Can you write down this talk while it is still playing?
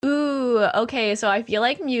Okay. So I feel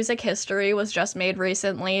like music history was just made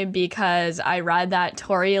recently because I read that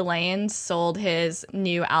Tory Lanez sold his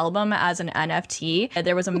new album as an NFT.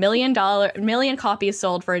 There was a million copies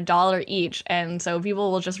sold for $1 each. And so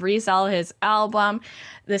people will just resell his album.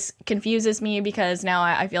 This confuses me because now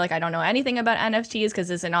I feel like I don't know anything about NFTs because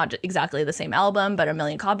this is not exactly the same album, but a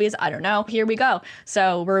million copies. I don't know. Here we go.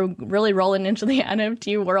 So we're really rolling into the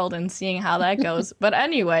NFT world and seeing how that goes. But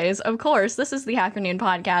anyways, of course, this is the Hacker Noon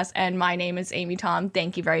podcast, and my name is Amy Tom.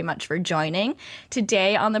 Thank you very much for joining.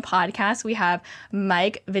 Today on the podcast, we have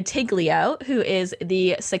Mike Vitiglio, who is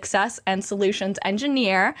the Success and Solutions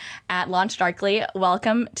Engineer at LaunchDarkly.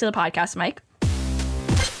 Welcome to the podcast, Mike.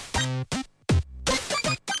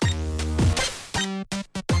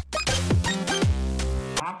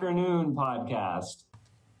 Hacker Noon podcast.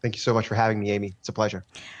 Thank you so much for having me, Amy. It's a pleasure.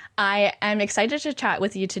 I am excited to chat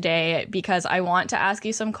with you today because I want to ask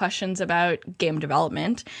you some questions about game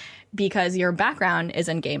development because your background is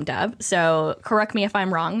in game dev. So correct me if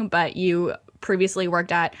I'm wrong, but you previously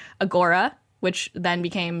worked at Agora, which then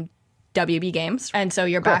became WB Games. And so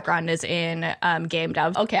your background is in game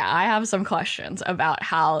dev. Okay, I have some questions about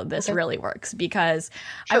how this really works because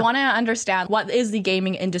I want to understand what is the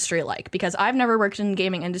gaming industry like, because I've never worked in the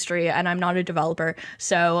gaming industry and I'm not a developer.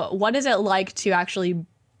 So what is it like to actually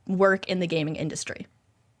work in the gaming industry?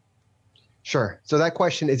 Sure. So that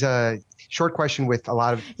question is a short question with a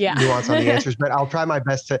lot of nuance on the answers, but I'll try my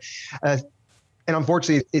best to and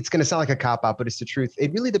unfortunately, it's going to sound like a cop-out, but it's the truth.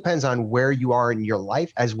 It really depends on where you are in your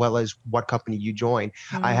life as well as what company you join.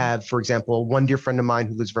 I have, for example, one dear friend of mine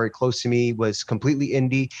who lives very close to me, was completely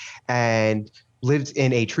indie and lived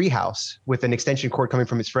in a treehouse with an extension cord coming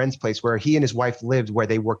from his friend's place where he and his wife lived, where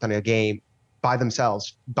they worked on a game by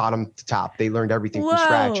themselves, bottom to top. They learned everything from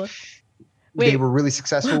scratch. They were really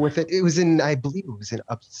successful with it. It was in, I believe it was in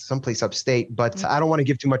someplace upstate, but I don't want to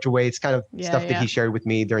give too much away. It's kind of stuff that he shared with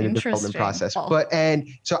me during the development process. And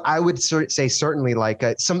so I would say certainly like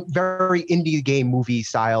some very indie game movie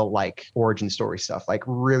style, like origin story stuff, like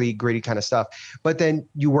really gritty kind of stuff. But then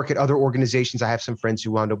you work at other organizations. I have some friends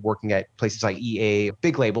who wound up working at places like EA,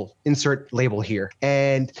 big label, insert label here.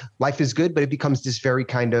 And life is good, but it becomes this very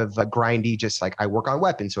kind of grindy, just like I work on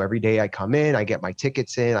weapons. So every day I come in, I get my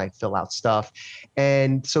tickets in, I fill out stuff.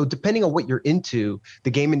 And so depending on what you're into, the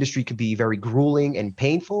game industry could be very grueling and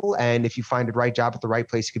painful. And if you find the right job at the right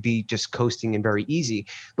place, it could be just coasting and very easy.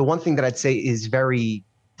 The one thing that I'd say is very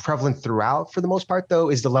prevalent throughout, for the most part, though,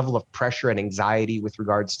 is the level of pressure and anxiety with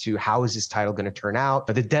regards to how is this title going to turn out.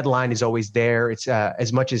 But the deadline is always there. It's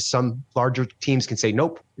as much as some larger teams can say,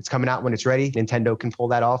 nope, it's coming out when it's ready. Nintendo can pull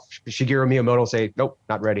that off. Shigeru Miyamoto will say, nope,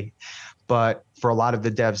 not ready. But for a lot of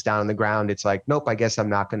the devs down on the ground, it's like, nope, I guess I'm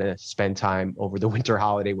not going to spend time over the winter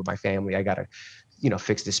holiday with my family. I got to,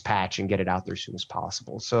 fix this patch and get it out there as soon as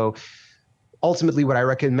possible. So ultimately, what I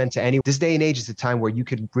recommend to anyone, this day and age is a time where you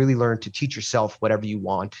could really learn to teach yourself whatever you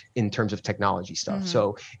want in terms of technology stuff.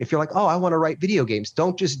 So if you're like, oh, I want to write video games,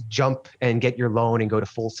 don't just jump and get your loan and go to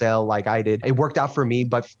Full Sail like I did. It worked out for me,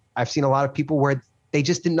 but I've seen a lot of people where they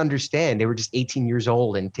just didn't understand. They were just 18 years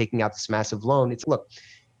old and taking out this massive loan. It's look,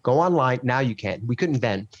 go online. Now you can. We couldn't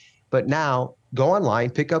then. But now go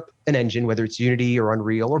online, pick up an engine, whether it's Unity or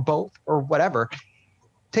Unreal or both or whatever.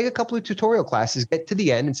 Take a couple of tutorial classes, get to the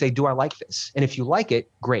end and say, do I like this? And if you like it,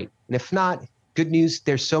 great. And if not, good news.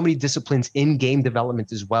 There's so many disciplines in game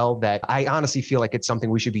development as well that I honestly feel like it's something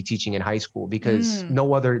we should be teaching in high school because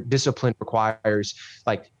no other discipline requires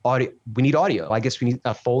like audio. We need audio. I guess we need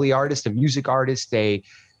a Foley artist, a music artist,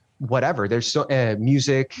 whatever. There's so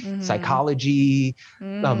music, psychology,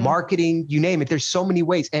 marketing, you name it. There's so many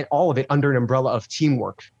ways, and all of it under an umbrella of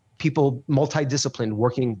teamwork. People, multidiscipline,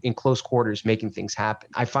 working in close quarters, making things happen.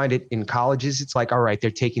 I find it in colleges, it's like, all right,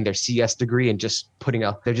 they're taking their CS degree and just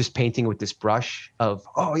they're just painting with this brush of,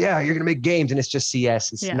 oh yeah, you're going to make games. And it's just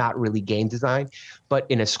CS. It's not really game design. But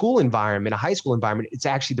in a school environment, a high school environment, it's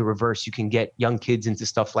actually the reverse. You can get young kids into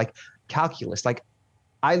stuff like calculus. Like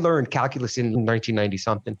I learned calculus in 1990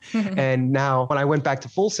 something. And now when I went back to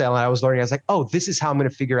Full Sail and I was learning, I was like, oh, this is how I'm going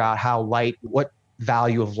to figure out what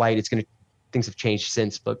value of light it's going to. Things have changed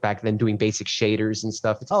since, but back then doing basic shaders and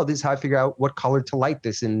stuff, it's, oh, this is how I figure out what color to light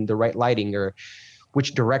this in the right lighting or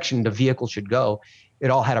which direction the vehicle should go.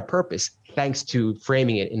 It all had a purpose thanks to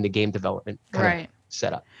framing it in the game development kind of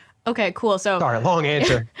setup. Okay, cool. So sorry, long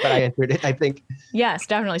answer, but I answered it, I think. Yes,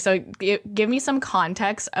 definitely. So give me some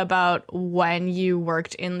context about when you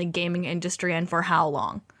worked in the gaming industry and for how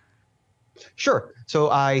long. Sure. So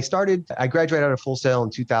I graduated out of Full Sail in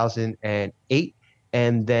 2008.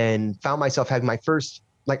 And then found myself having my first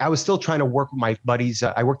like I was still trying to work with my buddies.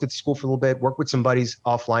 I worked at the school for a little bit, worked with some buddies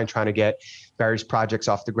offline, trying to get various projects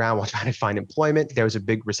off the ground while trying to find employment. There was a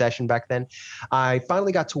big recession back then. I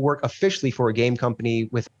finally got to work officially for a game company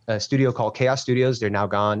with a studio called Chaos Studios. They're now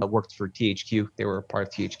gone. I worked for THQ. They were a part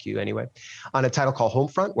of THQ anyway, on a title called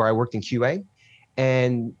Homefront, where I worked in QA.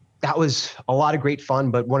 And that was a lot of great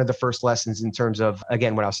fun, but one of the first lessons in terms of,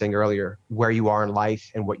 again, what I was saying earlier, where you are in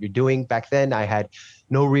life and what you're doing. Back then, I had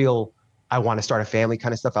no real, I want to start a family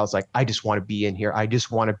kind of stuff. I was like, I just want to be in here. I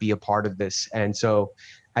just want to be a part of this. And so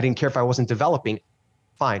I didn't care if I wasn't developing.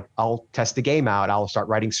 Fine, I'll test the game out. I'll start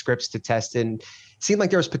writing scripts to test. And it seemed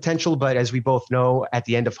like there was potential, but as we both know, at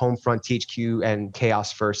the end of Homefront, THQ and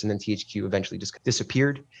Chaos first, and then THQ eventually just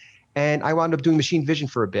disappeared. And I wound up doing machine vision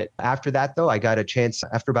for a bit. After that, though, I got a chance,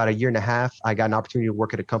 after about a year and a half, I got an opportunity to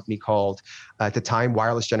work at a company called, at the time,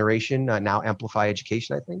 Wireless Generation, now Amplify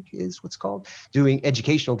Education, I think is what's called, doing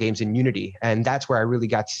educational games in Unity. And that's where I really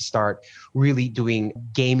got to start really doing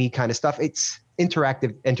gamey kind of stuff. It's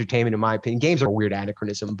interactive entertainment, in my opinion. Games are a weird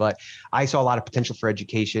anachronism, but I saw a lot of potential for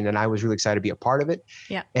education and I was really excited to be a part of it.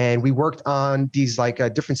 Yeah. And we worked on these like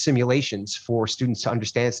different simulations for students to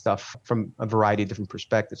understand stuff from a variety of different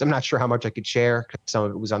perspectives. I'm not sure how much I could share because some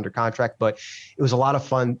of it was under contract, but it was a lot of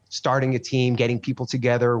fun starting a team, getting people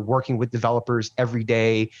together, working with developers every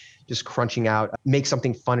day, just crunching out, make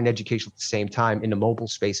something fun and educational at the same time in the mobile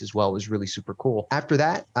space as well. It was really super cool. After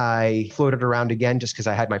that, I floated around again just because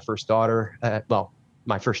I had my first daughter,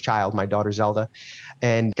 my first child, my daughter Zelda,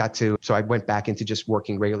 and so I went back into just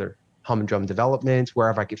working regular humdrum development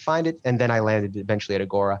wherever I could find it. And then I landed eventually at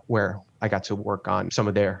Agora, where I got to work on some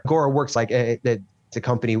of Agora works like the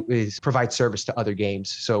company provides service to other games.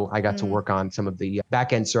 So I got to work on some of the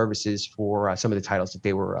back-end services for some of the titles that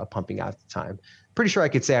they were pumping out at the time. Pretty sure I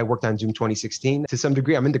could say I worked on Doom 2016 to some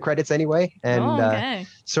degree. I'm in the credits anyway, and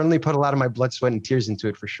certainly put a lot of my blood, sweat, and tears into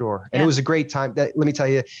it for sure. And it was a great time. Let me tell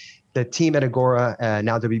you, the team at Agora,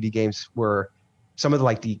 now WB Games, were some of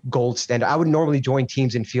the gold standard. I would normally join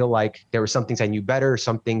teams and feel like there were some things I knew better,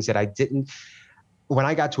 some things that I didn't. When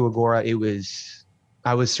I got to Agora,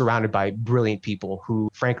 I was surrounded by brilliant people who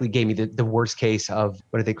frankly gave me the worst case of,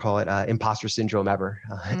 what do they call it? Imposter syndrome ever.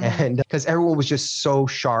 And because everyone was just so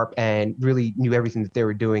sharp and really knew everything that they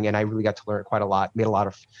were doing. And I really got to learn quite a lot, made a lot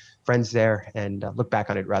of friends there, and look back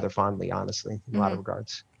on it rather fondly, honestly, in a lot of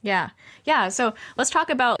regards. Yeah. Yeah. So let's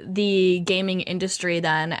talk about the gaming industry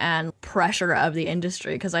then and pressure of the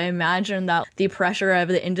industry, because I imagine that the pressure of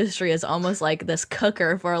the industry is almost like this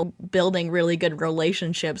cooker for building really good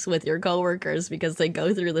relationships with your coworkers because they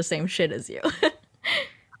go through the same shit as you.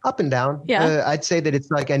 Up and down. Yeah. I'd say that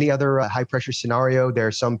it's like any other high pressure scenario. There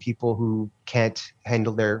are some people who can't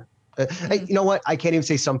handle their, you know what? I can't even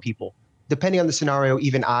say some people. Depending on the scenario,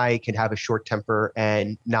 even I can have a short temper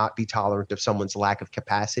and not be tolerant of someone's lack of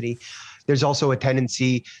capacity. There's also a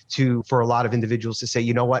tendency for a lot of individuals to say,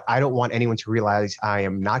 you know what, I don't want anyone to realize I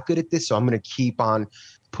am not good at this. So I'm going to keep on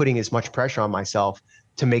putting as much pressure on myself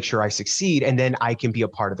to make sure I succeed. And then I can be a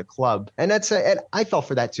part of the club. And and I fell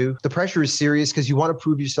for that too. The pressure is serious because you want to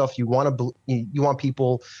prove yourself. You want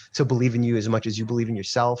people to believe in you as much as you believe in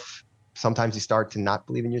yourself. Sometimes you start to not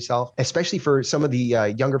believe in yourself, especially for some of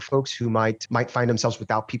the younger folks who might find themselves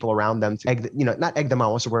without people around them to not egg them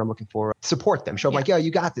on. What's the word I'm looking for? Support them. Show them like, yeah,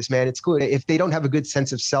 you got this, man. It's good. If they don't have a good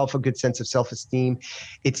sense of self, a good sense of self-esteem,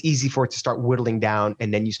 it's easy for it to start whittling down.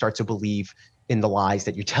 And then you start to believe in the lies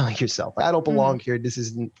that you're telling yourself. I don't belong here. This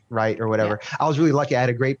isn't right or whatever. Yeah. I was really lucky. I had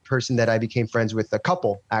a great person that I became friends with, a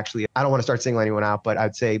couple, actually. I don't want to start singling anyone out, but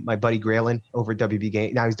I'd say my buddy Graylin over at WB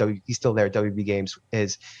Games. Now he's still there at WB Games.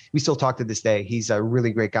 We still talk to this day. He's a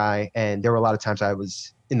really great guy. And there were a lot of times I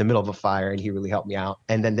was in the middle of a fire and he really helped me out.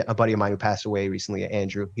 And then a buddy of mine who passed away recently,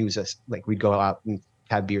 Andrew, he was just like, we'd go out and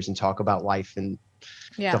have beers and talk about life and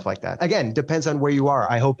stuff like that. Again, depends on where you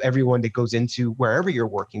are. I hope everyone that goes into wherever you're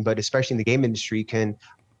working, but especially in the game industry, can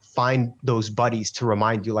find those buddies to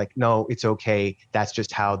remind you like, no, it's okay. That's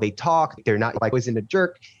just how they talk. They're not like, wasn't a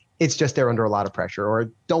jerk. It's just they're under a lot of pressure,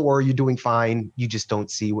 or don't worry, you're doing fine. You just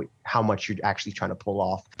don't see how much you're actually trying to pull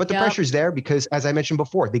off. But the pressure's there because, as I mentioned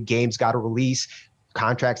before, the game's got to release,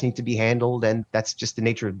 contracts need to be handled, and that's just the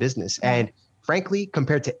nature of business. And frankly,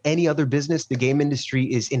 compared to any other business, the game industry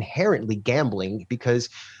is inherently gambling because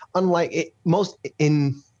unlike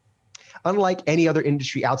any other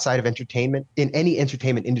industry outside of entertainment, in any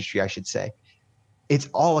entertainment industry, I should say, it's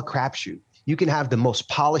all a crapshoot. You can have the most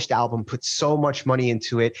polished album, put so much money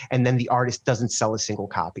into it, and then the artist doesn't sell a single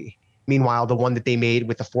copy. Meanwhile, the one that they made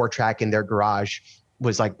with the 4-track in their garage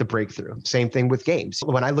was like the breakthrough. Same thing with games.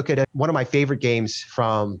 When I look at one of my favorite games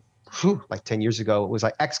from like 10 years ago, it was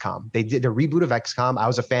like XCOM. They did a reboot of XCOM. I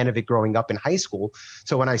was a fan of it growing up in high school.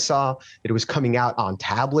 So when I saw that it was coming out on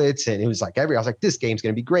tablets and it was like I was like, this game's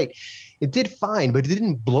going to be great. It did fine, but it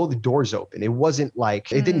didn't blow the doors open. It wasn't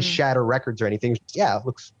like, it didn't shatter records or anything. Yeah, it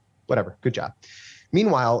looks whatever. Good job.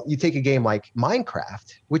 Meanwhile, you take a game like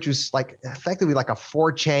Minecraft, which was like effectively like a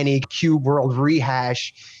 4chan cube world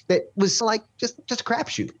rehash that was like just a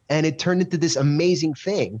crapshoot. And it turned into this amazing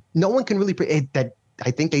thing. No one can really that. I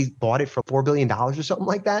think they bought it for $4 billion or something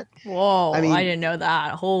like that. Whoa, I mean, I didn't know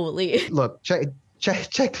that. Holy. Look, check.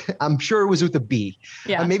 I'm sure it was with a B.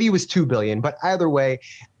 Yeah. Maybe it was 2 billion, but either way,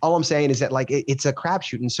 all I'm saying is that like it's a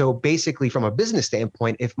crapshoot. And so basically from a business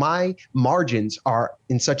standpoint, if my margins are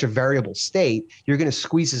in such a variable state, you're going to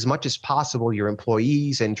squeeze as much as possible your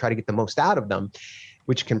employees and try to get the most out of them,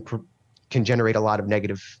 which can generate a lot of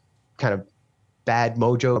negative kind of bad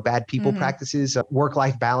mojo, bad people practices.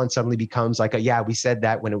 Work-life balance suddenly becomes like we said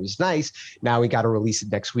that when it was nice. Now we got to release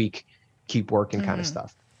it next week, keep working kind of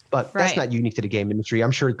stuff. But that's not unique to the game industry.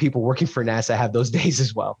 I'm sure people working for NASA have those days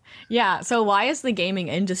as well. Yeah. So why is the gaming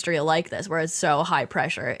industry like this, where it's so high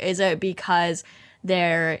pressure? Is it because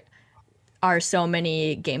there are so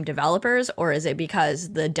many game developers, or is it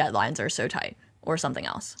because the deadlines are so tight, or something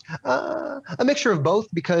else? A mixture of both,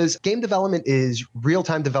 because game development is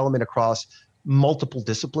real-time development across multiple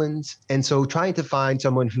disciplines. And so trying to find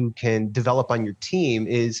someone who can develop on your team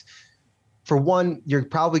is, for one, you're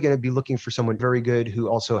probably going to be looking for someone very good who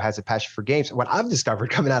also has a passion for games. What I've discovered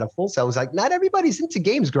coming out of Full Sail is like, not everybody's into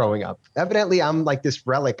games growing up. Evidently, I'm like this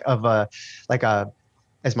relic of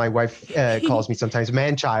as my wife calls me sometimes,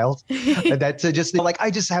 man child. That's just like,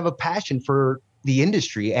 I just have a passion for the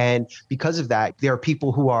industry. And because of that, there are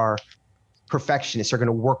people who are perfectionists, are going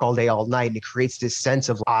to work all day, all night. And it creates this sense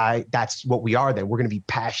of, that's what we are then. We're going to be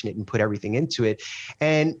passionate and put everything into it.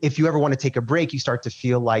 And if you ever want to take a break, you start to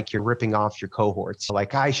feel like you're ripping off your cohorts.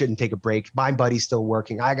 Like, I shouldn't take a break. My buddy's still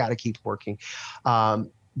working. I got to keep working.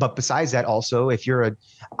 But besides that, also,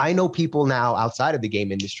 I know people now outside of the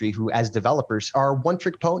game industry who, as developers, are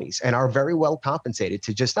one-trick ponies and are very well compensated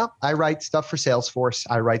to just, I write stuff for Salesforce.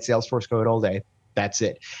 I write Salesforce code all day. That's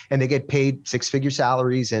it. And they get paid six-figure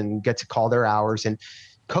salaries and get to call their hours and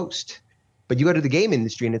coast. But you go to the game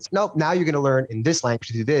industry and it's, nope, now you're going to learn in this language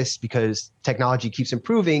to do this because technology keeps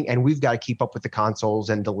improving and we've got to keep up with the consoles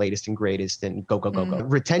and the latest and greatest and go.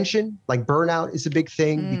 Retention, like burnout, is a big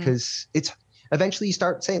thing because it's eventually you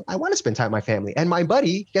start saying, I want to spend time with my family. And my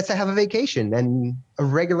buddy gets to have a vacation and a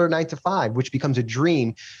regular 9 to 5, which becomes a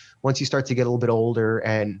dream once you start to get a little bit older.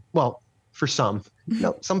 And well, for some,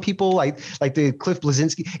 some people like the Cliff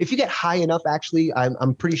Bleszinski. If you get high enough, actually,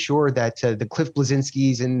 I'm pretty sure that the Cliff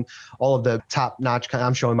Bleszinskis and all of the top-notch,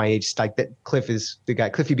 I'm showing my age, like that Cliff is the guy.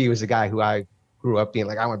 Cliffy B was the guy who I grew up being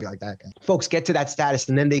like, I want to be like that guy. Folks get to that status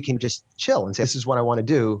and then they can just chill and say, this is what I want to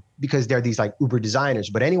do, because they're these like uber designers.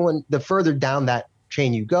 But the further down that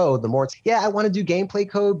chain you go, the more it's, I want to do gameplay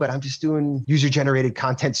code, but I'm just doing user-generated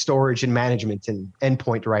content storage and management and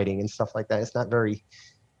endpoint writing and stuff like that. It's not very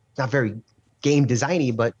game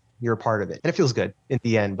designy, but you're a part of it. And it feels good in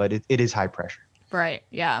the end, but it is high pressure. Right.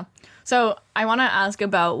 Yeah. So I want to ask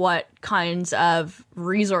about what kinds of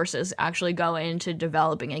resources actually go into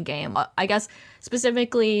developing a game. I guess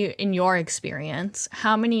specifically in your experience,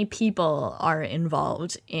 how many people are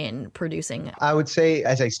involved in producing? I would say,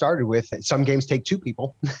 as I started with, some games take 2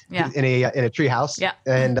 people in a treehouse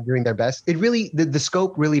and doing their best. It really, the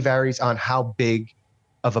scope really varies on how big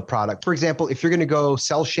of a product. For example, if you're going to go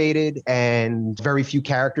cell shaded and very few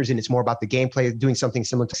characters and it's more about the gameplay, doing something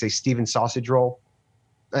similar to, say, Steven's Sausage Roll.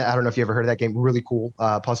 I don't know if you ever heard of that game. Really cool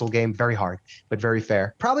puzzle game. Very hard, but very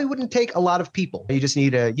fair. Probably wouldn't take a lot of people. You just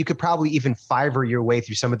need you could probably even Fiverr your way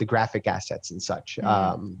through some of the graphic assets and such.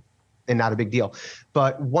 And not a big deal.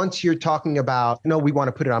 But once you're talking about, we want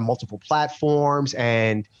to put it on multiple platforms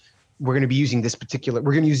and we're going to be using we're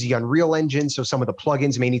going to use the Unreal Engine. So some of the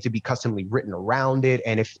plugins may need to be customly written around it.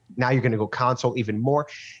 And if now you're going to go console even more,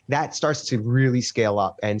 that starts to really scale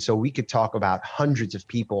up. And so we could talk about hundreds of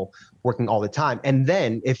people working all the time. And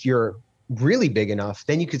then if you're really big enough,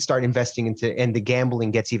 then you could start investing and the gambling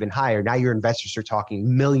gets even higher. Now your investors are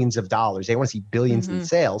talking millions of dollars. They want to see billions in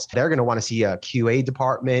sales. They're going to want to see a QA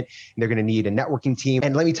department. And they're going to need a networking team.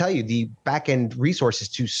 And let me tell you, the back-end resources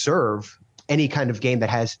to serve any kind of game that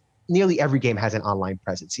has nearly every game has an online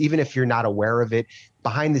presence. Even if you're not aware of it,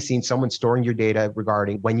 behind the scenes, someone's storing your data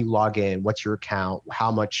regarding when you log in, what's your account, how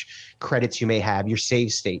much credits you may have, your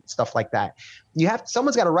save state, stuff like that.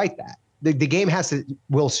 Someone's got to write that. The game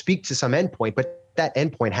will speak to some endpoint, but that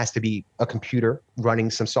endpoint has to be a computer running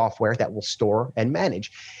some software that will store and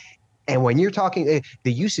manage. And when you're talking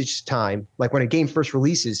the usage time, like when a game first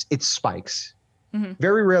releases, it spikes.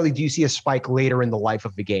 Very rarely do you see a spike later in the life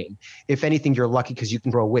of the game. If anything, you're lucky because you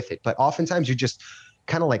can grow with it. But oftentimes you're just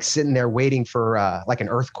kind of like sitting there waiting for like an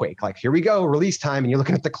earthquake. Like, here we go, release time. And you're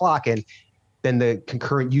looking at the clock, and then the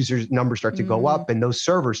concurrent users numbers start to go up, and those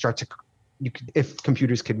servers start to, if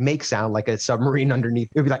computers could make sound like a submarine underneath,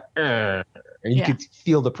 it would be like, and you could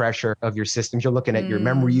feel the pressure of your systems. You're looking at your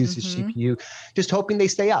memory usage, CPU, just hoping they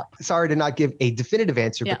stay up. Sorry to not give a definitive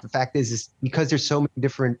answer, but the fact is because there's so many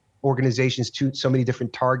different organizations, so many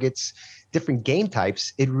different targets, different game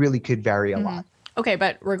types, it really could vary a lot. Okay,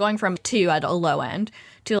 but we're going from 2 at a low end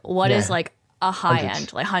to what is like a high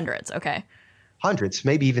end, like hundreds. Okay. Hundreds,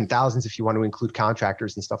 maybe even thousands if you want to include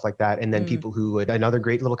contractors and stuff like that. And then people who would, another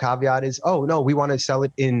great little caveat is, oh no, we want to sell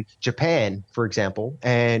it in Japan, for example.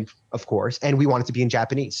 And of course, and we want it to be in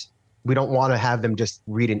Japanese. We don't want to have them just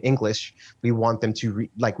read in English. We want them to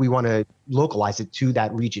we want to localize it to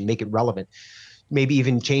that region, make it relevant. Maybe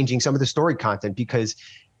even changing some of the story content, because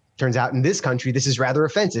turns out in this country, this is rather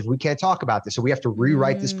offensive. We can't talk about this. So we have to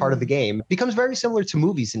rewrite this part of the game. It becomes very similar to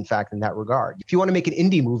movies, in fact, in that regard. If you want to make an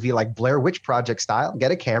indie movie like Blair Witch Project style,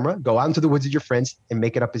 get a camera, go out into the woods with your friends and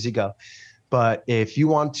make it up as you go. But if you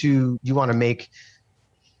want to make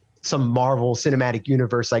some Marvel Cinematic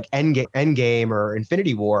Universe like Endgame or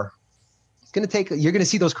Infinity War, you're going to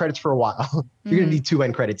see those credits for a while. You're going to need 2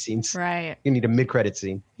 end credit scenes. Right. You need a mid-credit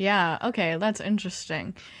scene. Yeah. Okay. That's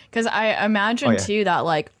interesting. Because I imagine too that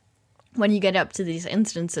like when you get up to these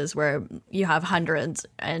instances where you have hundreds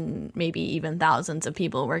and maybe even thousands of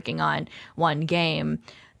people working on one game,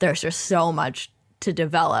 there's just so much to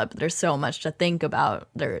develop. There's so much to think about.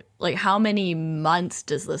 Like, how many months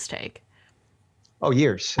does this take? Oh,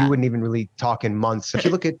 years. You wouldn't even really talk in months. If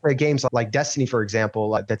you look at games like Destiny, for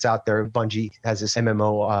example, that's out there, Bungie has this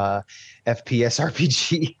MMO FPS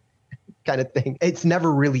RPG kind of thing. It's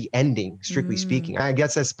never really ending, strictly speaking. I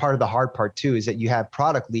guess that's part of the hard part too, is that you have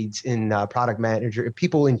product leads in product manager,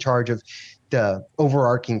 people in charge of the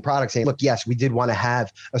overarching product saying, look, yes, we did want to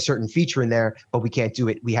have a certain feature in there, but we can't do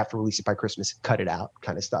it. We have to release it by Christmas, cut it out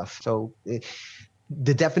kind of stuff. So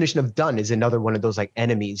the definition of done is another one of those like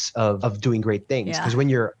enemies of doing great things. Because when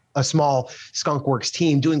you're a small Skunkworks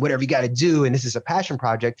team doing whatever you got to do, and this is a passion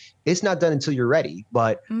project, it's not done until you're ready.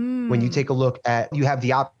 But when you take a look at, you have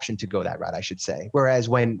the option to go that route, I should say. Whereas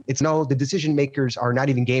when the decision makers are not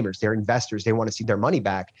even gamers, they're investors. They want to see their money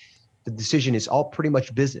back. The decision is all pretty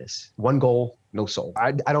much business. One goal, no soul.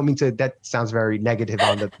 I don't mean to, that sounds very negative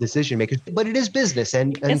on the decision makers, but it is business.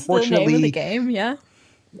 And it's unfortunately, the name of the game. Yeah.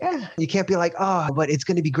 Yeah, you can't be like, oh, but it's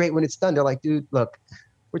going to be great when it's done. They're like, dude, look,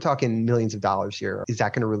 we're talking millions of dollars here. Is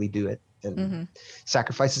that going to really do it? And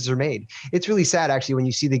sacrifices are made. It's really sad, actually, when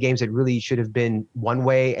you see the games that really should have been one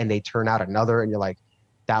way and they turn out another. And you're like,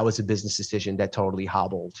 that was a business decision that totally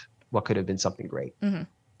hobbled what could have been something great.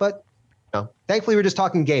 But thankfully, we're just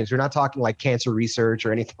talking games. We're not talking like cancer research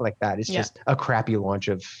or anything like that. It's just a crappy launch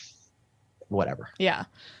of whatever. Yeah.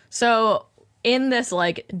 So in this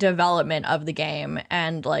like development of the game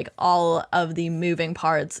and like all of the moving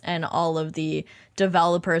parts and all of the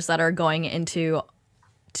developers that are going into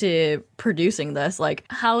producing this, like,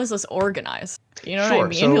 how is this organized? You know what I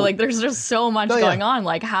mean? So, like, there's just so much going on.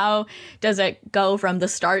 Like, how does it go from the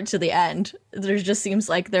start to the end? There just seems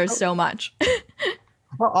like there's so much.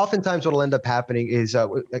 Well, oftentimes what'll end up happening is,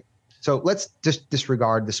 so let's just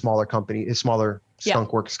disregard the smaller company, the smaller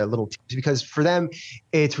Skunkworks, little teams, because for them,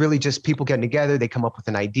 it's really just people getting together, they come up with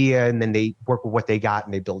an idea, and then they work with what they got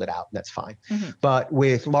and they build it out, and that's fine. But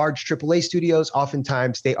with large AAA studios,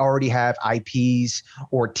 oftentimes they already have IPs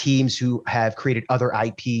or teams who have created other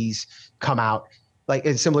IPs come out. Like,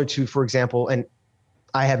 it's similar to, for example, and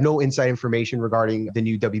I have no inside information regarding the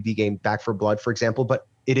new WB game Back 4 Blood, for example, but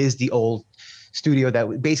it is the old studio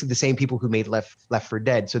that basically the same people who made Left 4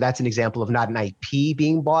 Dead. So that's an example of not an IP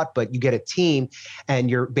being bought, but you get a team and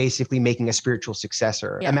you're basically making a spiritual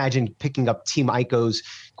successor. Imagine picking up Team Ico's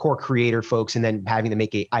core creator folks and then having them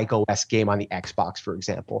make a Ico-esque game on the Xbox, for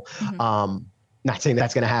example. Not saying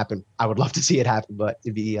that's going to happen. I would love to see it happen, but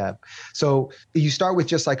it'd be so you start with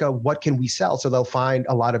just like what can we sell? So they'll find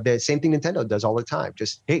a lot of the same thing Nintendo does all the time.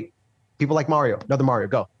 Just, hey, people like Mario, another Mario,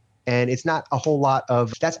 go. And it's not a whole lot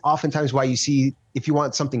of, that's oftentimes why you see, if you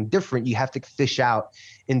want something different, you have to fish out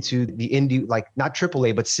into the indie, like not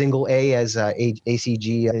AAA, but single A, as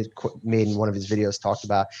ACG made in one of his videos, talked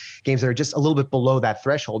about games that are just a little bit below that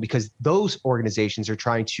threshold, because those organizations are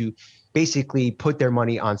trying to basically put their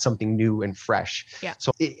money on something new and fresh. Yeah.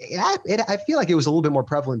 So I feel like it was a little bit more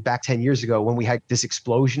prevalent back 10 years ago when we had this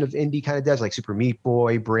explosion of indie kind of devs like Super Meat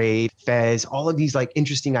Boy, Braid, Fez, all of these like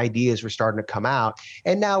interesting ideas were starting to come out.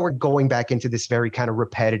 And now we're going back into this very kind of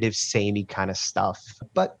repetitive, samey kind of stuff.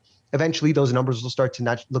 But eventually those numbers will start to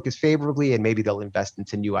not look as favorably, and maybe they'll invest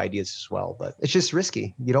into new ideas as well. But it's just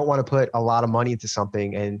risky. You don't want to put a lot of money into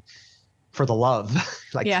something and for the love.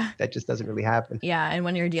 That just doesn't really happen. Yeah. And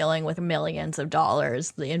when you're dealing with millions of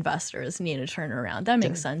dollars, the investors need to turn around. That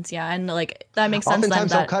makes sense. Yeah. And like, that makes sense.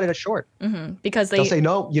 Oftentimes they'll cut it short. Because they'll say,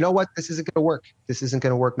 no, you know what? This isn't going to work. This isn't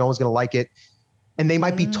going to work. No one's going to like it. And they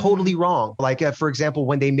might be totally wrong. Like, for example,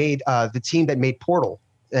 when they made the team that made Portal,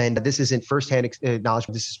 and this isn't firsthand knowledge,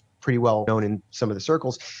 but this is pretty well known in some of the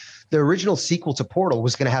circles. The original sequel to Portal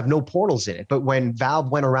was going to have no portals in it. But when Valve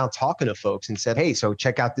went around talking to folks and said, hey, so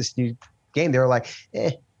check out this new game, they were like,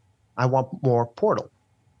 I want more Portal.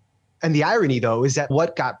 And the irony, though, is that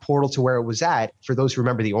what got Portal to where it was at, for those who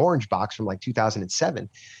remember the Orange Box from like 2007,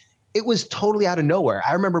 it was totally out of nowhere.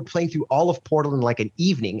 I remember playing through all of Portal in like an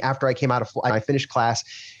evening after I came out of, I finished class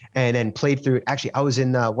and then played through it. Actually, I was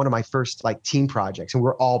in one of my first like team projects and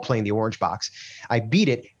we're all playing the Orange Box. I beat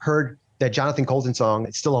it, heard that Jonathan Coulton song,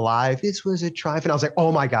 It's Still Alive. This was a triumph. And I was like,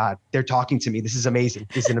 oh my God, they're talking to me. This is amazing.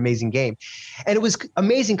 This is an amazing game. And it was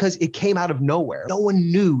amazing because it came out of nowhere. No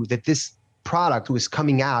one knew that this product was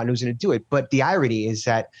coming out and it was going to do it. But the irony is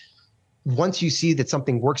that once you see that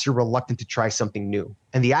something works, you're reluctant to try something new.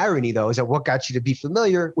 And the irony, though, is that what got you to be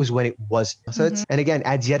familiar was when it was. So it's, and again,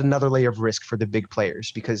 adds yet another layer of risk for the big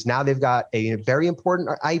players, because now they've got a very important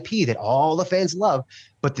IP that all the fans love,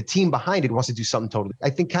 but the team behind it wants to do something totally.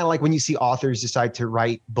 I think kind of like when you see authors decide to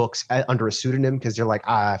write books under a pseudonym because they're like,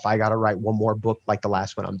 if I got to write one more book like the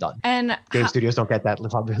last one, I'm done. And game studios don't get that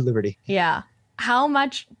liberty. Yeah. How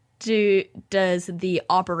much does the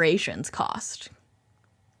operations cost?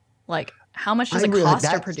 Like, how much does it cost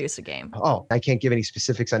to produce a game? Oh, I can't give any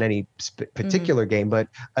specifics on any particular game, but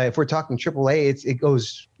if we're talking AAA, it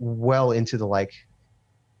goes well into the like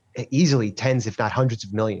easily tens, if not hundreds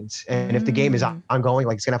of millions. And if the game is ongoing,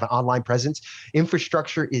 like it's going to have an online presence,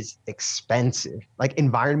 infrastructure is expensive. Like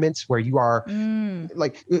environments where you are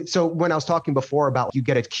like, so when I was talking before about you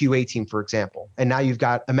get a QA team, for example, and now you've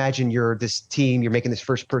got, imagine you're this team, you're making this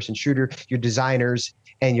first person shooter, your designers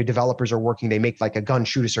and your developers are working, they make like a gun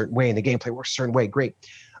shoot a certain way and the gameplay works a certain way. Great.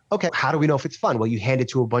 Okay, how do we know if it's fun? Well, you hand it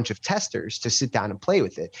to a bunch of testers to sit down and play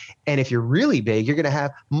with it. And if you're really big, you're going to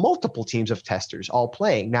have multiple teams of testers all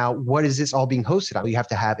playing. Now, what is this all being hosted on? You have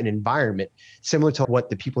to have an environment similar to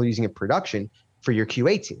what the people are using in production for your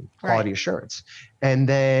QA team, quality assurance. And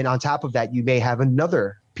then on top of that, you may have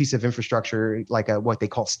another piece of infrastructure, like what they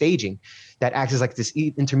call staging, that acts as like this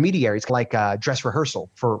intermediary. It's like a dress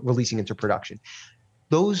rehearsal for releasing into production.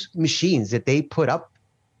 Those machines that they put up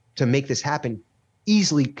to make this happen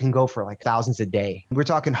easily can go for like thousands a day. We're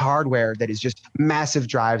talking hardware that is just massive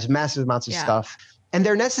drives, massive amounts of stuff. And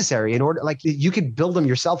they're necessary in order, like you could build them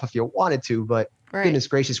yourself if you wanted to, but goodness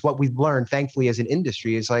gracious, what we've learned, thankfully, as an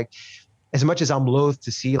industry is like, as much as I'm loath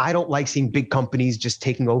to see, I don't like seeing big companies just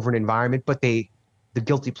taking over an environment, but the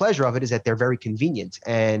guilty pleasure of it is that they're very convenient.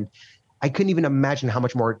 And I couldn't even imagine how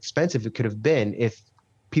much more expensive it could have been if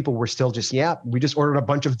people were still just, we just ordered a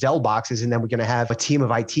bunch of Dell boxes and then we're going to have a team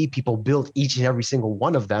of IT people build each and every single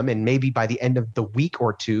one of them. And maybe by the end of the week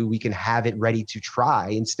or two, we can have it ready to try.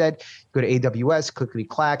 Instead, go to AWS, clickety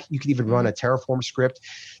clack. You can even run a Terraform script,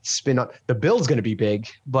 spin up. The build's going to be big,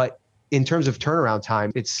 but in terms of turnaround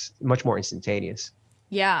time, it's much more instantaneous.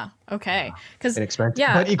 Yeah. Okay. Because inexpensive,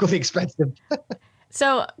 but equally expensive.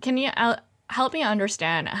 So can you help me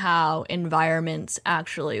understand how environments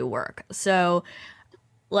actually work? So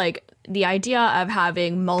like the idea of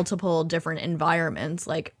having multiple different environments,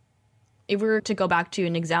 like if we were to go back to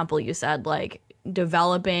an example you said, like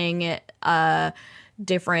developing a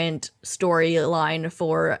different storyline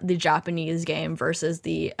for the Japanese game versus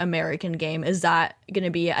the American game, is that going to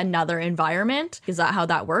be another environment? Is that how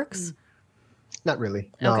that works? Not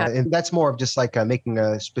really. No, and that's more of just like making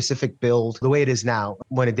a specific build the way it is now.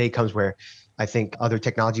 When a day comes where I think other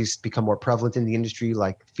technologies become more prevalent in the industry,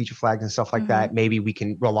 like feature flags and stuff like that, maybe we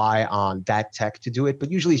can rely on that tech to do it.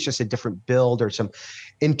 But usually it's just a different build or some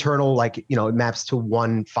internal, like, it maps to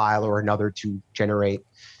one file or another to generate.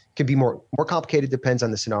 It can be more complicated, depends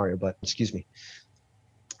on the scenario, but excuse me.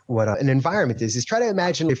 what an environment is try to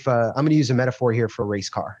imagine if I'm going to use a metaphor here for a race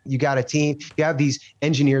car. You got a team, you have these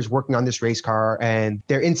engineers working on this race car, and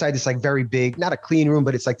they're inside this like very big, not a clean room,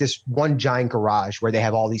 but it's like this one giant garage where they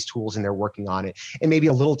have all these tools and they're working on it, and maybe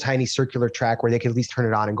a little tiny circular track where they can at least turn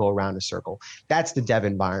it on and go around a circle. That's the dev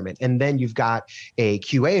environment. And then you've got a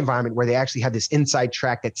QA environment where they actually have this inside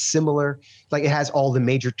track that's similar, like it has all the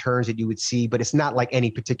major turns that you would see, but it's not like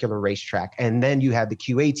any particular racetrack. And then you have the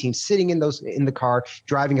QA team sitting in the car,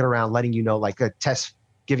 driving it around, letting you know, like a test,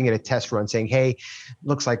 giving it a test run, saying, hey,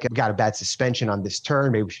 looks like we got a bad suspension on this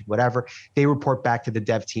turn, maybe we should whatever. They report back to the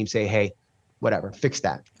dev team, say, hey, whatever, fix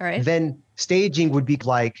that. All right. Then staging would be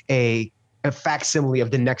like a facsimile of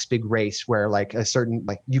the next big race where like a certain,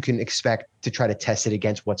 like you can expect to try to test it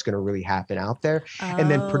against what's going to really happen out there. And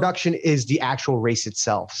then production is the actual race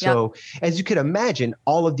itself. So as you could imagine,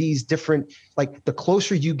 all of these different, like the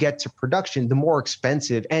closer you get to production, the more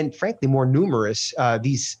expensive and frankly more numerous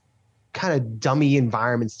these kind of dummy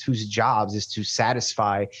environments whose jobs is to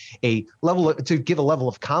satisfy a level of, to give a level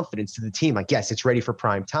of confidence to the team. Like, yes, it's ready for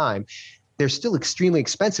prime time. They're still extremely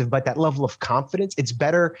expensive, but that level of confidence, it's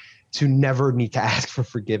better to never need to ask for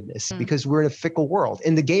forgiveness because we're in a fickle world.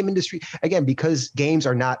 In the game industry, again, because games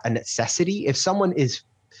are not a necessity, if someone is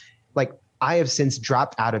like, I have since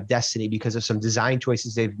dropped out of Destiny because of some design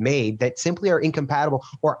choices they've made that simply are incompatible,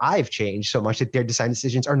 or I've changed so much that their design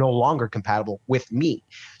decisions are no longer compatible with me.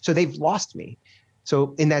 So they've lost me.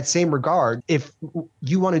 So in that same regard, if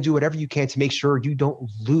you want to do whatever you can to make sure you don't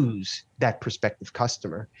lose that prospective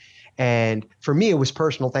customer. And for me, it was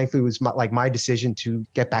personal. Thankfully, it was my decision to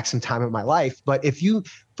get back some time in my life. But if you,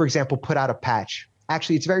 for example, put out a patch,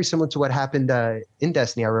 actually, it's very similar to what happened in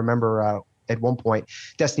Destiny. I remember at one point,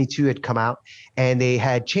 Destiny 2 had come out and they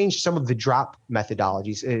had changed some of the drop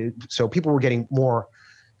methodologies. So people were getting more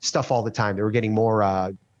stuff all the time. They were getting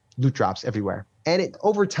more loot drops everywhere. And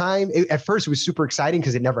over time, at first, it was super exciting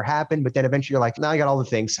because it never happened. But then eventually you're like, now I got all the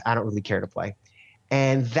things. I don't really care to play.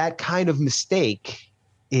 And that kind of mistake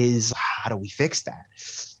is, how do we fix that?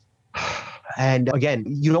 And again,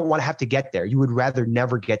 you don't want to have to get there. You would rather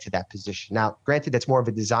never get to that position. Now, granted, that's more of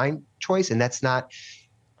a design choice, and that's not,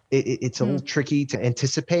 it's a little tricky to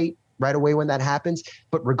anticipate right away when that happens.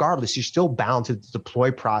 But regardless, you're still bound to the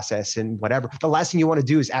deploy process and whatever. The last thing you want to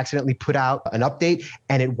do is accidentally put out an update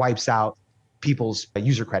and it wipes out people's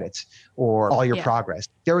user credits or all your progress.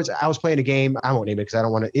 I was playing a game, I won't name it because I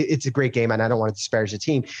don't want to, it's a great game and I don't want to disparage the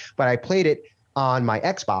team, but I played it on my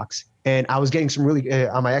Xbox and I was getting some really,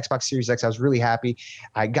 on my Xbox Series X, I was really happy.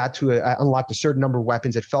 I got to, I unlocked a certain number of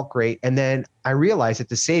weapons. It felt great. And then I realized that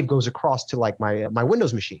the save goes across to like my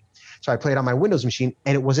Windows machine. So I played on my Windows machine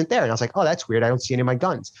and it wasn't there. And I was like, oh, that's weird. I don't see any of my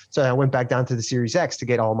guns. So I went back down to the Series X to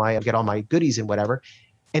get all my goodies and whatever.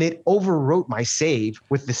 And it overwrote my save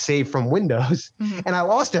with the save from Windows and I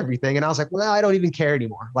lost everything. And I was like, well, I don't even care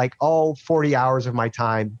anymore. Like all 40 hours of my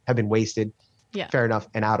time have been wasted. Yeah. Fair enough.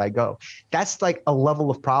 And out I go. That's like a level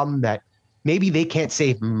of problem that maybe they can't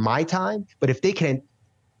save my time, but if they can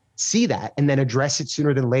see that and then address it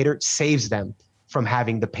sooner than later, it saves them from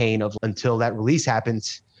having the pain of until that release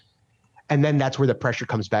happens. And then that's where the pressure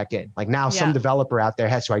comes back in. Like now some developer out there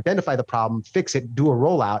has to identify the problem, fix it, do a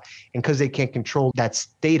rollout. And because they can't control that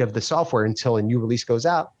state of the software until a new release goes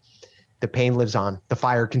out, the pain lives on. The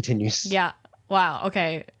fire continues. Yeah. Wow.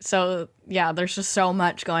 Okay. So yeah, there's just so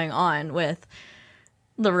much going on with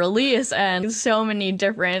the release and so many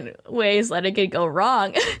different ways that it could go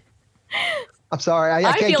wrong. I'm sorry.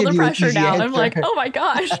 I can't feel give the you pressure now. answer. I'm like, oh my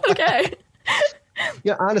gosh. Okay.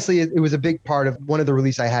 Yeah, honestly, it was a big part of one of the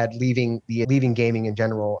release I had leaving gaming in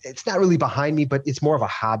general. It's not really behind me, but it's more of a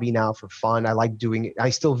hobby now for fun. I like doing it.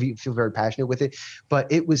 I still feel very passionate with it, but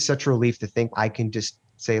it was such a relief to think I can just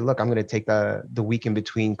say, look, I'm going to take the week in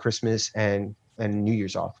between Christmas and New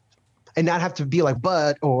Year's off and not have to be like,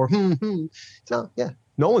 but, or, So yeah,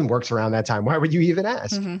 no one works around that time. Why would you even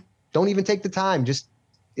ask? Don't even take the time. Just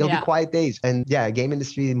it'll be quiet days. And yeah, game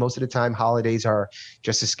industry, most of the time, holidays are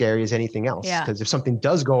just as scary as anything else. Because if something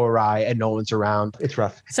does go awry and no one's around, it's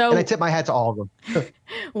rough. So, and I tip my hat to all of them.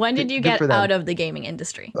 When did you get out of the gaming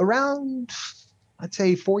industry? Around, I'd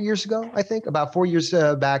say 4 years ago, I think. About 4 years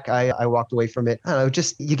back, I walked away from it. I don't know,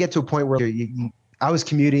 just you get to a point where I was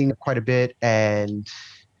commuting quite a bit and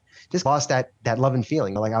just lost that love and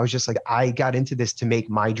feeling. Like I was just like, I got into this to make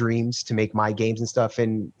my dreams, to make my games and stuff.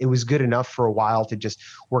 And it was good enough for a while to just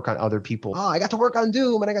work on other people. Oh, I got to work on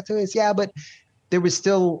Doom and I got to this. Yeah, but there was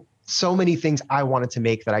still so many things I wanted to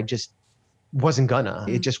make that I just wasn't gonna.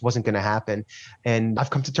 It just wasn't gonna happen. And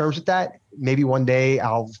I've come to terms with that. Maybe one day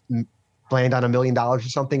I'll land on $1 million or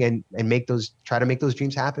something and try to make those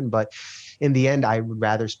dreams happen. But in the end, I would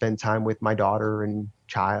rather spend time with my daughter and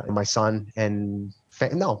child and my son and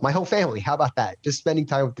my whole family. How about that? Just spending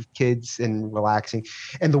time with the kids and relaxing.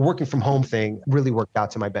 And the working from home thing really worked out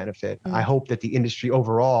to my benefit. I hope that the industry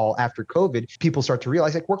overall, after COVID, people start to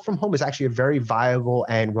realize like work from home is actually a very viable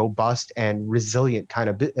and robust and resilient kind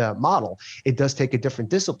of model. It does take a different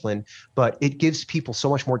discipline, but it gives people so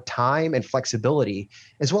much more time and flexibility,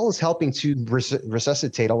 as well as helping to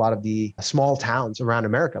resuscitate a lot of the small towns around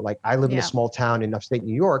America. Like I live in a small town in upstate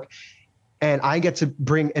New York, and I get to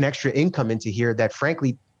bring an extra income into here that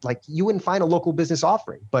frankly, like you wouldn't find a local business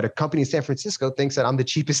offering, but a company in San Francisco thinks that I'm the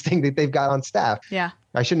cheapest thing that they've got on staff. Yeah.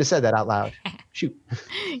 I shouldn't have said that out loud. Shoot.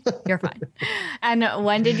 You're fine. And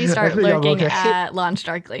when did you start looking at Launch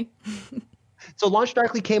Darkly? So Launch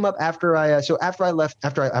Darkly came up after I was going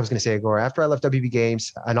to say Agora, after I left WB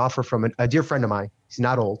Games, an offer from a dear friend of mine. He's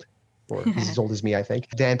not old. Or he's as old as me, I think.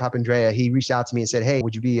 Dan Papandrea, he reached out to me and said, hey,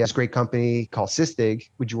 would you be this great company called Sysdig?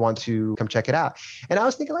 Would you want to come check it out? And I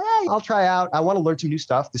was thinking, hey, I'll try out. I want to learn some new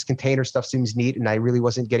stuff. This container stuff seems neat. And I really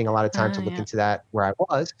wasn't getting a lot of time to look into that where I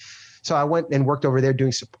was. So I went and worked over there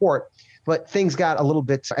doing support. But things got a little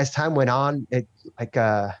bit, as time went on,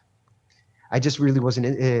 I just really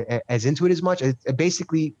wasn't as into it as much.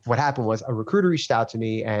 Basically, what happened was a recruiter reached out to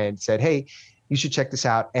me and said, hey, you should check this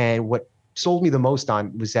out. And what sold me the most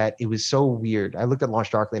on was that it was so weird. I looked at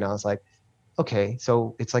Launch Darkly and I was like, okay,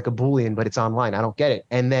 so it's like a Boolean, but it's online. I don't get it.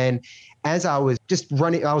 And then as I was just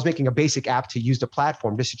I was making a basic app to use the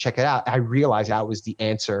platform just to check it out. I realized that was the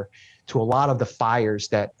answer to a lot of the fires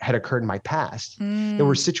that had occurred in my past. There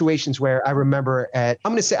were situations where I remember I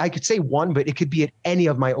could say one, but it could be at any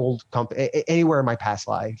of my old company, anywhere in my past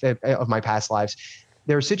lives.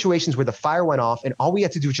 There are situations where the fire went off and all we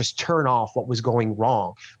had to do was just turn off what was going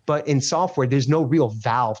wrong. But in software, there's no real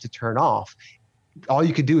valve to turn off. All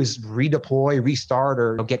you could do is redeploy, restart,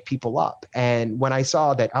 or get people up. And when I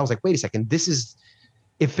saw that, I was like, wait a second,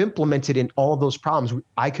 if implemented in all of those problems,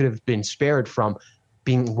 I could have been spared from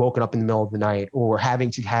being woken up in the middle of the night or having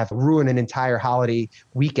to ruin an entire holiday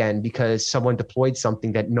weekend because someone deployed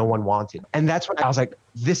something that no one wanted. And that's when I was like,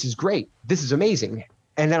 this is great. This is amazing.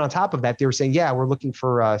 And then on top of that, they were saying, yeah, we're looking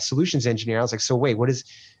for a solutions engineer. I was like, so wait,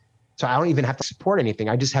 so I don't even have to support anything.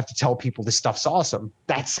 I just have to tell people this stuff's awesome.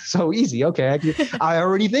 That's so easy. Okay. I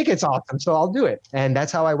already think it's awesome, so I'll do it. And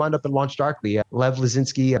that's how I wound up at Launch Darkly. Lev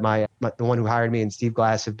Lazinski, the one who hired me, and Steve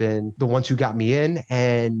Glass have been the ones who got me in.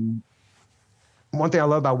 And one thing I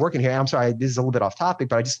love about working here, I'm sorry, this is a little bit off topic,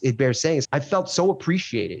 but it bears saying, is I felt so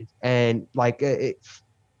appreciated and like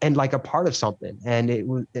a part of something. And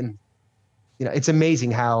it's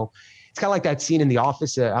amazing how it's kind of like that scene in The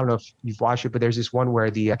Office. I don't know if you've watched it, but there's this one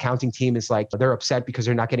where the accounting team is like, they're upset because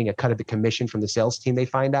they're not getting a cut of the commission from the sales team, they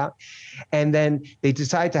find out. And then they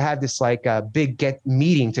decide to have this big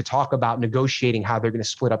meeting to talk about negotiating how they're going to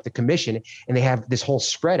split up the commission. And they have this whole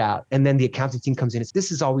spread out. And then the accounting team comes in and says,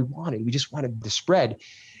 this is all we wanted. We just wanted the spread.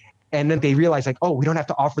 And then they realize we don't have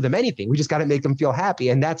to offer them anything. We just got to make them feel happy.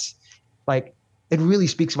 And that's it really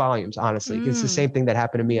speaks volumes, honestly. It's the same thing that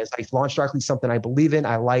happened to me. As Launch Darkly, something I believe in.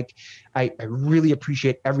 I really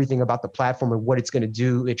appreciate everything about the platform and what it's going to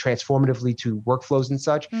do transformatively to workflows and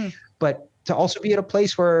such. But to also be at a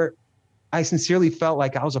place where I sincerely felt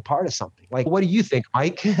like I was a part of something. Like, what do you think,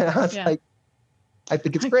 Mike? I was I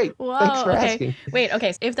think it's great. Whoa, thanks for asking. Wait,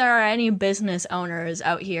 okay. If there are any business owners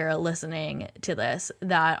out here listening to this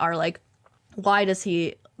that are like, why does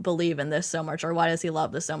he believe in this so much, or why does he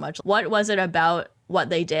love this so much? What was it about what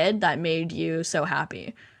they did that made you so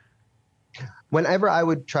happy? Whenever I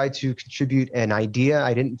would try to contribute an idea,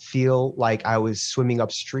 I didn't feel like I was swimming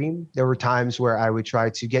upstream. There were times where I would try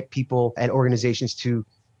to get people and organizations to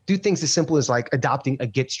do things as simple as adopting a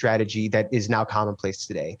Git strategy that is now commonplace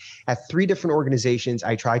today. At 3 different organizations,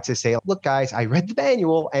 I tried to say, look, guys, I read the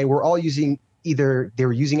manual and we're all using either they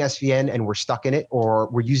were using SVN and we're stuck in it, or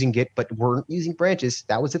we're using Git, but we're using branches.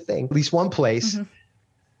 That was a thing, at least one place.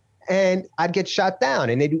 And I'd get shot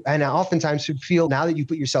down. And I oftentimes would feel, now that you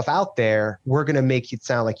put yourself out there, we're going to make it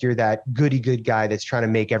sound like you're that goody good guy that's trying to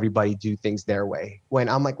make everybody do things their way. When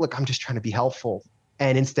I'm like, look, I'm just trying to be helpful.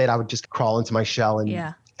 And instead I would just crawl into my shell and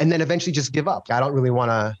then eventually just give up. I don't really want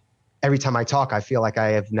to. Every time I talk, I feel like I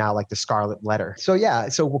have now the scarlet letter. So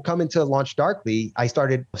we'll come into Launch Darkly. I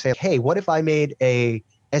started saying, hey, what if I made a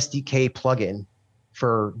SDK plugin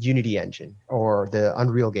for Unity Engine or the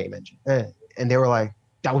Unreal Game Engine? And they were like,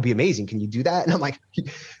 that would be amazing. Can you do that? And I'm like,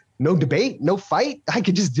 no debate, no fight. I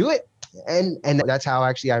could just do it. And that's how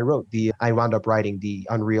actually I wound up writing the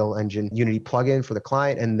Unreal Engine Unity plugin for the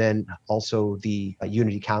client, and then also the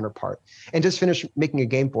Unity counterpart, and just finished making a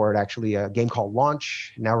game for it, actually, a game called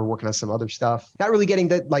Launch. Now we're working on some other stuff. Not really getting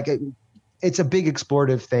that, like, it's a big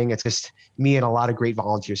explorative thing. It's just me and a lot of great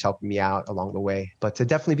volunteers helping me out along the way. But to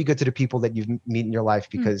definitely be good to the people that you've meet in your life,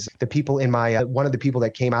 because the people in my, one of the people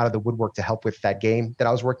that came out of the woodwork to help with that game that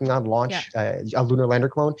I was working on, Launch, a Lunar Lander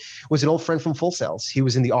clone, was an old friend from Full Sails. He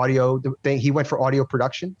was in the audio thing. He went for audio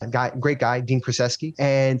production. Great guy, Dean Krasewski.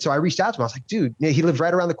 And so I reached out to him. I was like, dude, he lived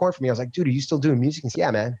right around the corner from me. I was like, dude, are you still doing music? He said, yeah,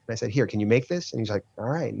 man. And I said, here, can you make this? And he's like, all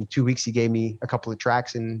right. In 2 weeks, he gave me a couple of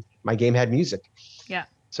tracks and my game had music. Yeah.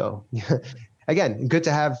 So again, good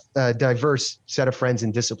to have a diverse set of friends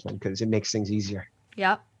and discipline, because it makes things easier.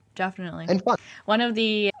 Yep, definitely. And fun. One of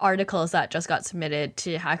the articles that just got submitted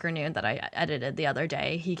to Hacker Noon that I edited the other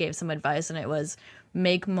day, he gave some advice, and it was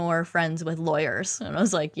make more friends with lawyers. And I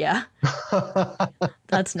was like, yeah,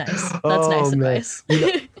 that's nice. That's nice advice.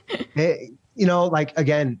 Like,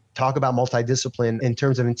 again, talk about multidiscipline in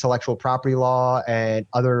terms of intellectual property law and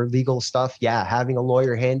other legal stuff. Yeah, having a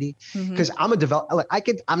lawyer handy, because I'm a developer.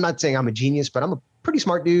 I'm not saying I'm a genius, but I'm a pretty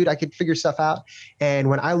smart dude. I could figure stuff out. And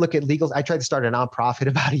when I look at legals, I tried to start a nonprofit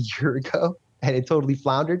about a year ago, and it totally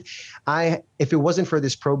floundered. If it wasn't for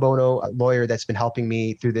this pro bono lawyer that's been helping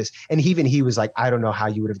me through this, and even he was like, I don't know how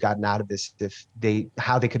you would have gotten out of this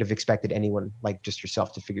how they could have expected anyone like just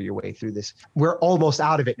yourself to figure your way through this. We're almost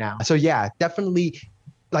out of it now. So yeah, definitely,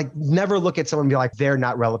 like, never look at someone and be like, they're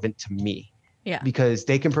not relevant to me. Yeah. Because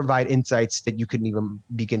they can provide insights that you couldn't even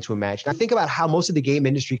begin to imagine. I think about how most of the game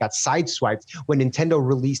industry got sideswiped when Nintendo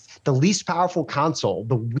released the least powerful console,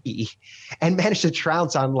 the Wii, and managed to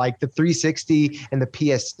trounce on like the 360 and the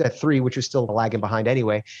PS3, which was still lagging behind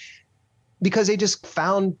anyway, because they just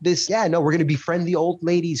found this, we're going to befriend the old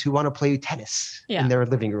ladies who want to play tennis in their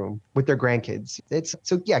living room with their grandkids.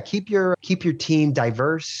 Keep your team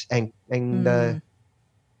diverse and in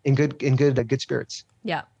good spirits.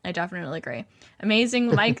 Yeah, I definitely agree. Amazing.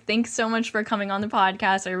 Mike, thanks so much for coming on the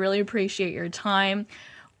podcast. I really appreciate your time.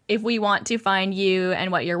 If we want to find you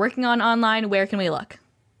and what you're working on online, where can we look?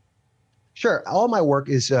 Sure. All my work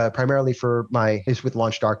is primarily is with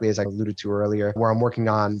Launch Darkly, as I alluded to earlier, where I'm working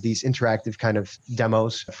on these interactive kind of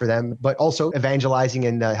demos for them, but also evangelizing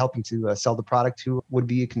and helping to sell the product to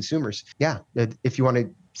would-be consumers. Yeah. If you want to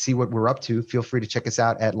see what we're up to, feel free to check us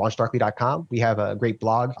out at launchdarkly.com. We have a great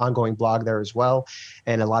ongoing blog there as well,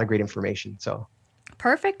 and a lot of great information. So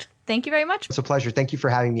perfect. Thank you very much. It's a pleasure. Thank you for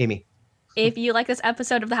having me, Amy. If you like this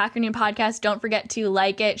episode of the Hacker Noon podcast, don't forget to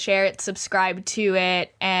like it, share it, subscribe to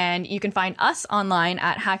it, and you can find us online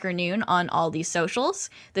at Hacker Noon on all these socials.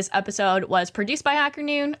 This episode was produced by Hacker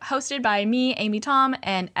Noon, hosted by me, Amy Tom,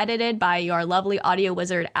 and edited by your lovely audio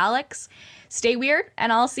wizard, Alex. Stay weird,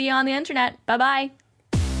 and I'll see you on the internet. Bye-bye.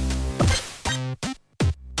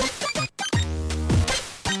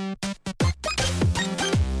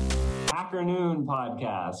 Hacker Noon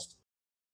podcast.